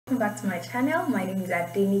back to my channel. My name is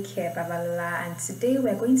Adenikembabalola, and today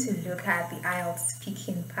we're going to look at the IELTS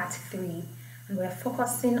Speaking Part 3, and we're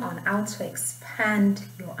focusing on how to expand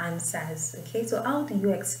your answers. Okay, so how do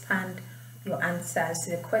you expand your answers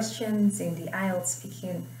to the questions in the IELTS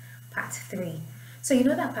Speaking Part 3? So you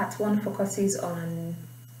know that Part 1 focuses on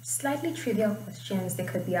slightly trivial questions. They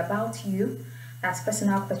could be about you, that's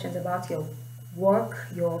personal questions about your work,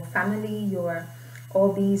 your family, your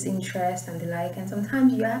hobbies, interests, and the like. And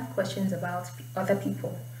sometimes you have questions about other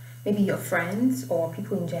people, maybe your friends or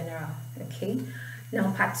people in general. Okay, now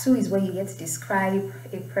Part 2 is where you get to describe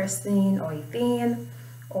a person or a thing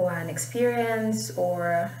or an experience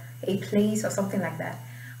or a place or something like that.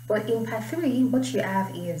 But in Part 3, what you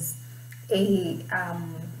have is it's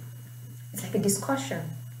like a discussion,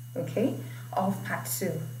 okay, of Part 2.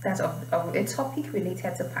 That's of a topic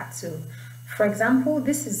related to Part 2. For example,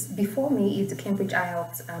 this is before me is the Cambridge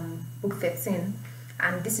IELTS Book 13,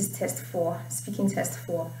 and this is Test 4, Speaking Test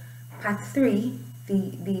 4. Part 3,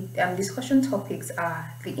 the discussion topics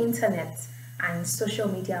are the internet and social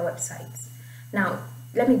media websites. Now,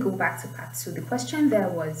 let me go back to Part 2. The question there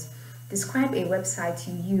was, describe a website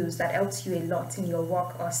you use that helps you a lot in your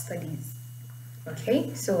work or studies.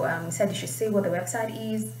 Okay, so we said you should say what the website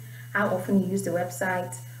is, how often you use the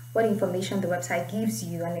website, what information the website gives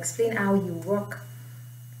you, and explain how your work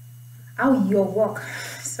or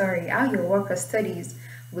studies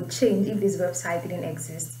would change if this website didn't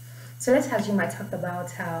exist. So let's assume I talked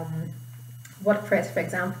about WordPress, for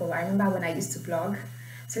example. I remember when I used to blog.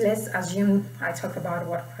 So let's assume I talked about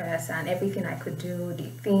WordPress and everything I could do, the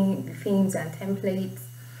themes and templates,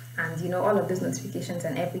 and all of those notifications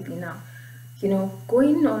and everything. Now,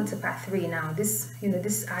 going on to Part 3 now, this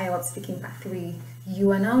IELTS Speaking Part 3,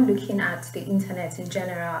 you are now looking at the internet in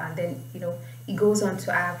general, and then, it goes on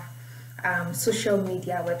to have social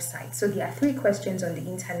media websites. So there are 3 questions on the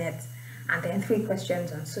internet and then 3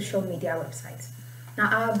 questions on social media websites.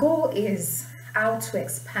 Now, our goal is how to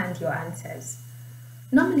expand your answers.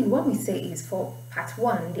 Normally, what we say is for Part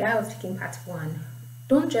 1, the IELTS Speaking Part 1,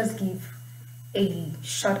 don't just give a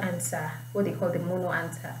short answer, what they call the mono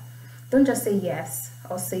answer. Don't just say yes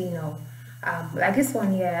or say no. Like this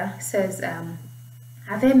one here says,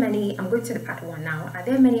 are there many, I'm going to the Part 1 now, are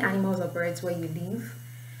there many animals or birds where you live?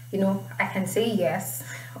 I can say yes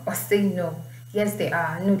or say no. Yes, they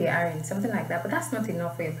are. No, they aren't. Something like that. But that's not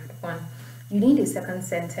enough for your Part 1. You need a second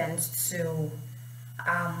sentence to,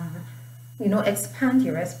 expand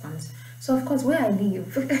your response. So, of course, where I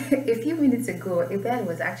live, a few minutes ago, a bird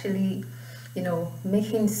was actually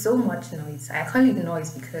making so much noise. I call it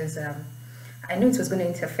noise because I knew it was going to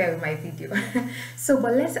interfere with my video.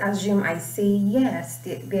 But let's assume I say yes,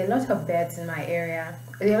 there are a lot of birds in my area.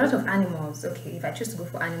 There are a lot of animals. Okay, if I choose to go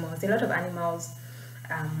for animals, there are a lot of animals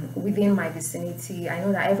within my vicinity. I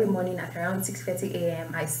know that every morning at around 6:30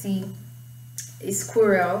 a.m. I see a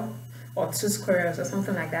squirrel or 2 squirrels or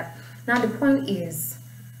something like that. Now the point is,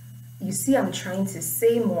 you see, I'm trying to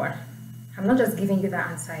say more. I'm not just giving you that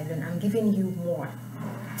answer alone, I'm giving you more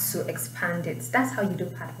to expand it. That's how you do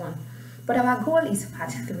Part 1. But our goal is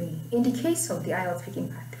Part 3. In the case of the IELTS Speaking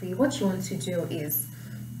Part 3, what you want to do is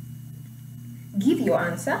give your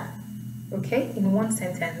answer, okay, in 1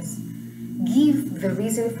 sentence. Give the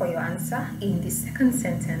reason for your answer in the 2nd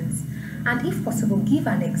sentence. And if possible, give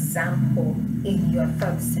an example in your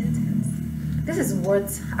 3rd sentence. This is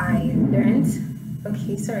what I learned.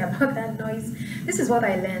 Okay, sorry about that noise. This is what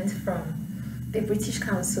I learned from the British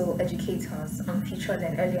Council educators on Future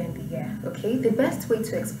Learn earlier in the year. Okay, the best way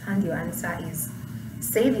to expand your answer is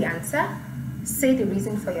say the answer, say the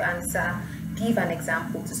reason for your answer, give an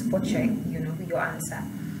example to support your answer.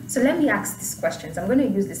 So let me ask these questions. I'm going to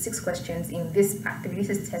use the 6 questions in this Part 3. This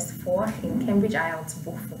is Test 4 in Cambridge IELTS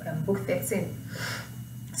Book 13.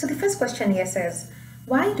 So the first question here says,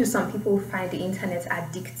 why do some people find the internet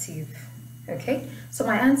addictive? Okay, so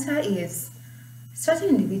my answer is, certain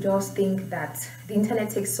individuals think that the internet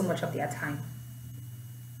takes so much of their time.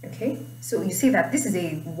 Okay, so you see that this is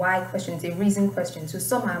a why question, it's a reason question. So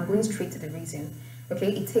somehow I'm going straight to the reason.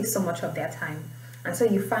 Okay, it takes so much of their time. And so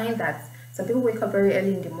you find that some people wake up very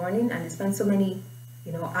early in the morning and they spend so many,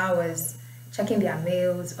 hours checking their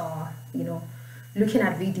mails or, looking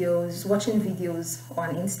at videos, watching videos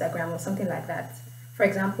on Instagram or something like that. For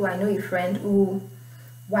example, I know a friend who,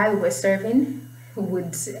 while we were serving,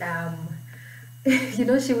 would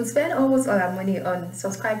she would spend almost all her money on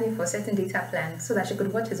subscribing for certain data plans so that she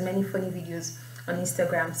could watch as many funny videos on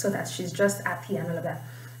Instagram, so that she's just happy and all of that.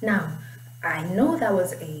 Now, I know that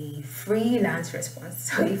was a freelance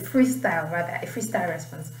response, so a freestyle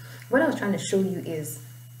response. What I was trying to show you is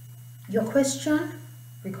your question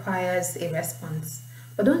requires a response,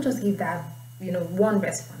 But don't just give that, one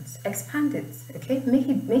response. Expand it, okay?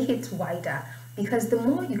 Make it wider, because the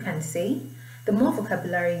more you can say, the more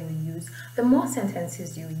vocabulary you use, the more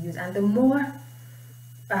sentences you use, and the more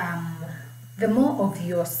of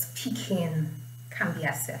your speaking can be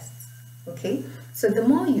assessed. Okay, so the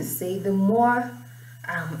more you say, the more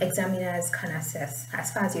examiners can assess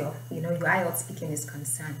as far as your IELTS speaking is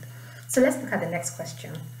concerned. So let's look at the next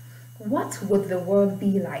question. What would the world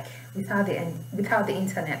be like without the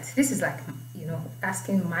internet? This is like,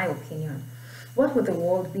 asking my opinion. What would the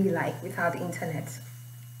world be like without the internet?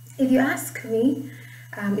 If you ask me,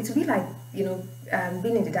 it would be like,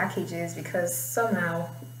 being in the dark ages, because somehow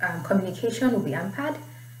communication will be hampered.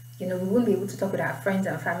 We won't be able to talk with our friends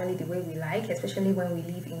and family the way we like, especially when we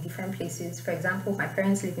live in different places. For example, my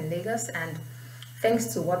parents live in Lagos, and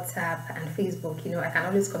thanks to WhatsApp and Facebook, I can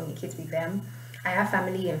always communicate with them. I have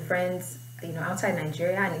family and friends, outside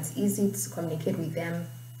Nigeria, and it's easy to communicate with them,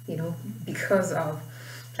 because of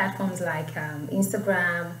platforms like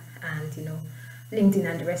Instagram and, LinkedIn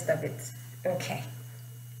and the rest of it. Okay.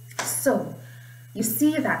 So, you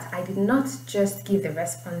see that I did not just give the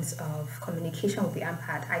response of communication will be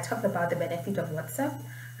hampered. I talked about the benefit of WhatsApp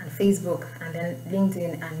and Facebook and then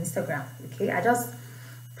LinkedIn and Instagram. Okay, I just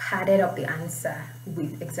padded up the answer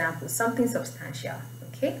with examples, something substantial.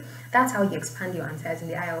 Okay, that's how you expand your answers in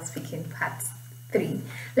the IELTS speaking part 3.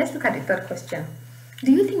 Let's look at the third question.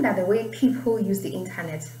 Do you think that the way people use the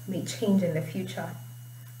internet may change in the future?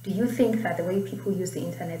 Do you think that the way people use the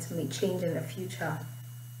internet may change in the future?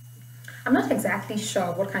 I'm not exactly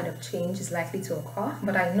sure what kind of change is likely to occur,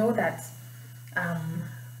 but I know that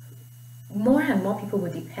more and more people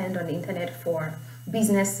will depend on the internet for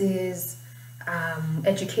businesses,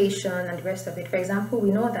 education, and the rest of it. For example, we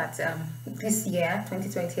know that this year,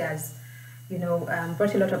 2020, has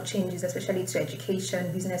brought a lot of changes, especially to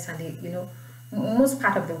education, business, and the most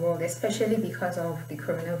part of the world, especially because of the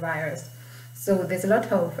coronavirus. So there's a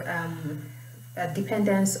lot of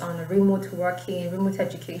dependence on remote working, remote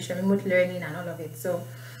education, remote learning, and all of it. So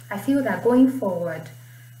I feel that going forward,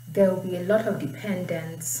 there will be a lot of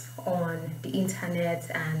dependence on the internet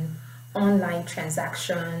and online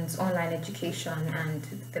transactions, online education, and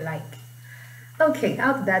the like. Okay,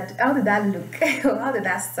 how did that look? How did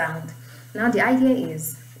that sound? Now the idea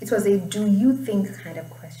is, it was a do you think kind of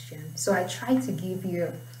question. So I tried to give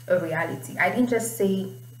you a reality. I didn't just say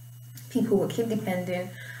people will keep depending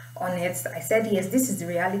on it. I said, yes, this is the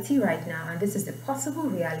reality right now, and this is the possible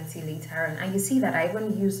reality later on. And you see that I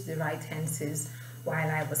even used the right tenses while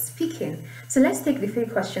I was speaking. So let's take the 3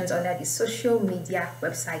 questions under the social media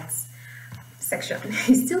websites section.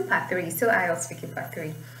 It's still part 3, still IELTS speaking part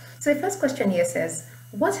 3. So the first question here says,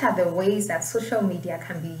 what are the ways that social media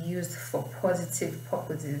can be used for positive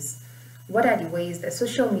purposes? What are the ways that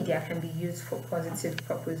social media can be used for positive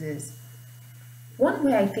purposes? One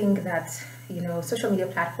way I think that social media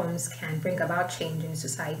platforms can bring about change in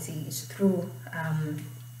society is through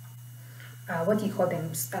what do you call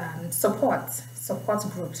them? Support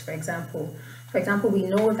groups. For example, we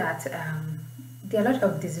know that there are a lot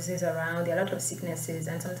of diseases around, there are a lot of sicknesses,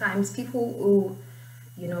 and sometimes people who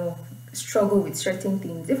struggle with certain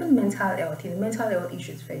things, even mental health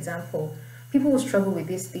issues. For example, people who struggle with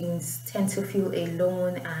these things tend to feel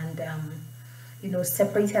alone and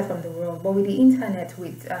separated from the world. But with the internet,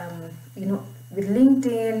 with with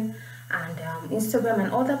LinkedIn and Instagram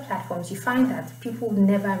and other platforms, you find that people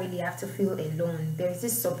never really have to feel alone. There is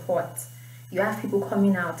this support. You have people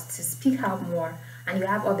coming out to speak out more, and you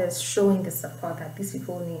have others showing the support that these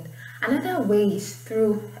people need. Another way is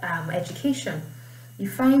through education. You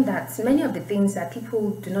find that many of the things that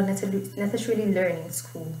people do not necessarily learn in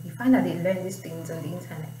school, you find that they learn these things on the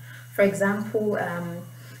internet. For example,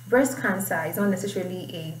 breast cancer is not necessarily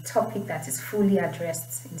a topic that is fully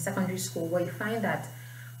addressed in secondary school, where you find that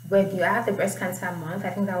when you have the breast cancer month, I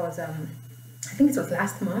think it was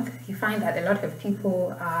last month, you find that a lot of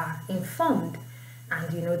people are informed and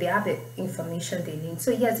they have the information they need. So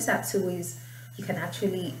yes, these are 2 ways you can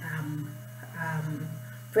actually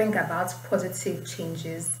bring about positive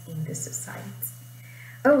changes in the society.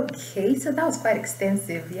 Okay, so that was quite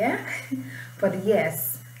extensive, yeah? But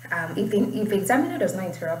yes, if the examiner does not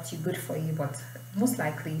interrupt you, good for you, but most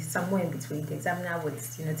likely somewhere in between, the examiner would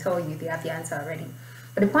tell you they have the answer already.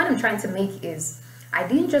 But the point I'm trying to make is, I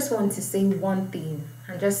didn't just want to say one thing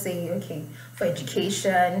and just say, okay, for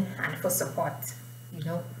education and for support,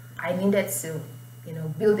 I needed to,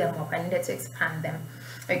 build them up, I needed to expand them.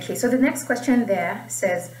 Okay, so the next question there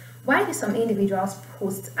says, why do some individuals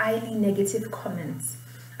post highly negative comments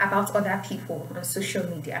about other people on social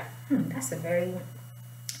media? That's a very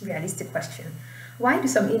realistic question. Why do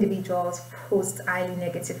some individuals post highly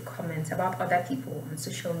negative comments about other people on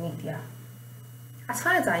social media? As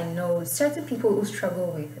far as I know, certain people who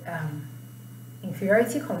struggle with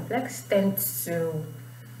inferiority complex tend to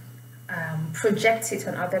project it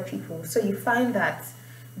on other people. So you find that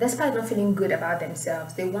despite not feeling good about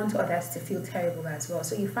themselves, they want others to feel terrible as well.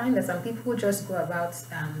 So you find that some people just go about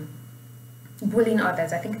bullying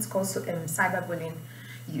others. I think it's called cyberbullying.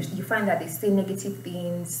 You find that they say negative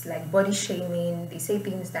things like body shaming. They say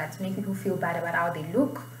things that make people feel bad about how they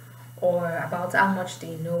look or about how much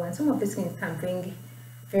they know. And some of these things can bring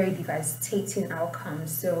very devastating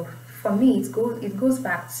outcomes. So for me, it goes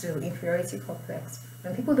back to inferiority complex.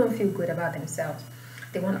 When people don't feel good about themselves,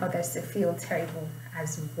 they want others to feel terrible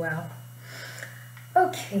as well.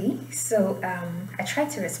 Okay, so I tried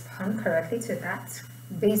to respond correctly to that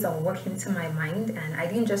based on what came to my mind, and I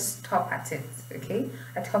didn't just stop at it. Okay,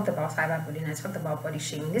 I talked about cyberbullying, I talked about body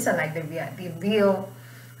shaming. These are like the real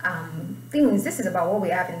things. This is about what we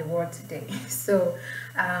have in the world today. So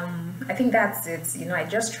I think that's it. You know, I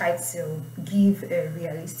just tried to give a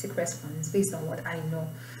realistic response based on what I know.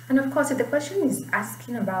 And of course, if the question is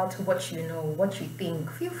asking about what you know, what you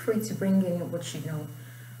think, feel free to bring in what you know.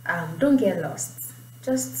 Don't get lost.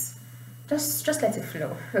 Just let it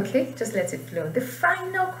flow. Okay, just let it flow. The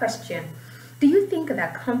final question: do you think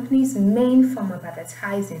that companies' main form of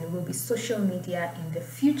advertising will be social media in the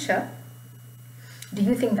future? Do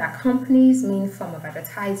you think that companies' main form of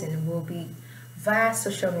advertising will be via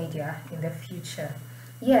social media in the future?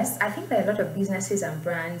 Yes, I think that a lot of businesses and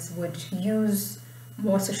brands would use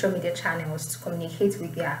more social media channels to communicate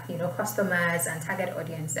with their, customers and target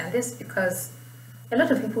audience. And this because a lot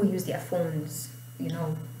of people use their phones.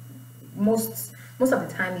 Most of the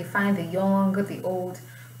time you find the young, the old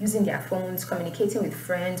using their phones, communicating with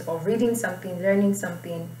friends or reading something, learning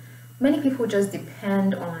something. Many people just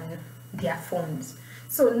depend on their phones.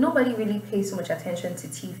 So nobody really pays so much attention to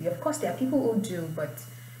TV. Of course, there are people who do, but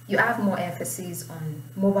you have more emphasis on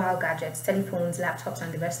mobile gadgets, telephones, laptops,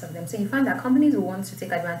 and the rest of them. So you find that companies will want to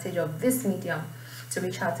take advantage of this medium to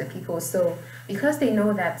reach out to people. So because they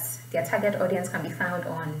know that their target audience can be found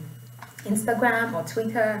on Instagram or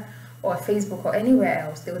Twitter or Facebook or anywhere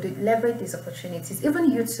else, they would leverage these opportunities.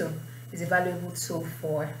 Even YouTube is a valuable tool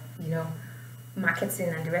for, marketing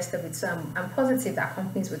and the rest of it. So I'm positive that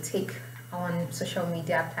companies will take on social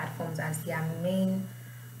media platforms as their main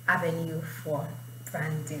avenue for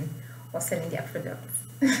branding or selling their products.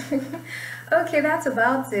 Okay, that's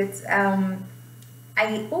about it. I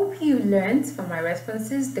hope you learned from my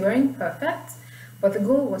responses. They weren't perfect, but the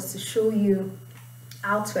goal was to show you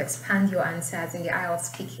how to expand your answers in the IELTS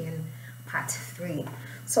Speaking Part 3.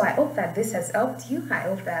 So I hope that this has helped you. I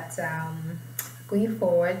hope that going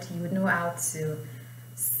forward you would know how to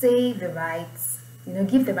say the right,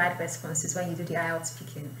 give the right responses when you do the IELTS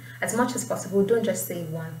Speaking. As much as possible, don't just say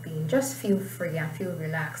one thing. Just feel free and feel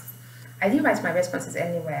relaxed. I didn't write my responses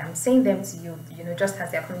anywhere. I'm saying them to you, just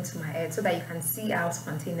as they're coming to my head so that you can see how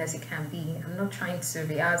spontaneous it can be. I'm not trying to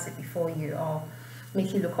rehearse it before you or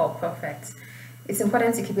make you look all perfect. It's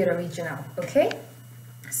important to keep it original, okay?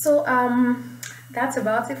 So that's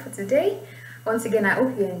about it for today. Once again, I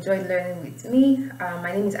hope you enjoyed learning with me.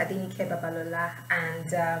 My name is Adenikembabalola,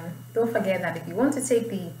 and don't forget that if you want to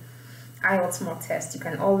take the IELTS mock test, you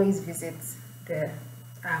can always visit the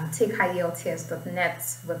takeielts.net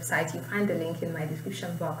website. You find the link in my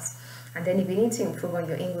description box. And then if you need to improve on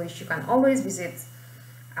your English, you can always visit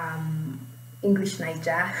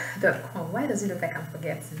EnglishNiger.com. Why does it look like I'm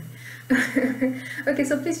forgetting? Okay,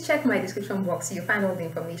 so please check my description box. You'll find all the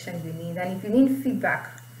information you need. And if you need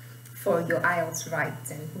feedback for your IELTS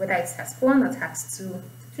writing, whether it's task 1 or task 2,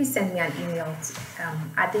 please send me an email to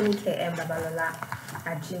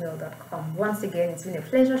adenikembabalola@gmail.com. Once again, it's been a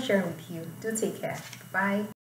pleasure sharing with you. Do take care. Bye.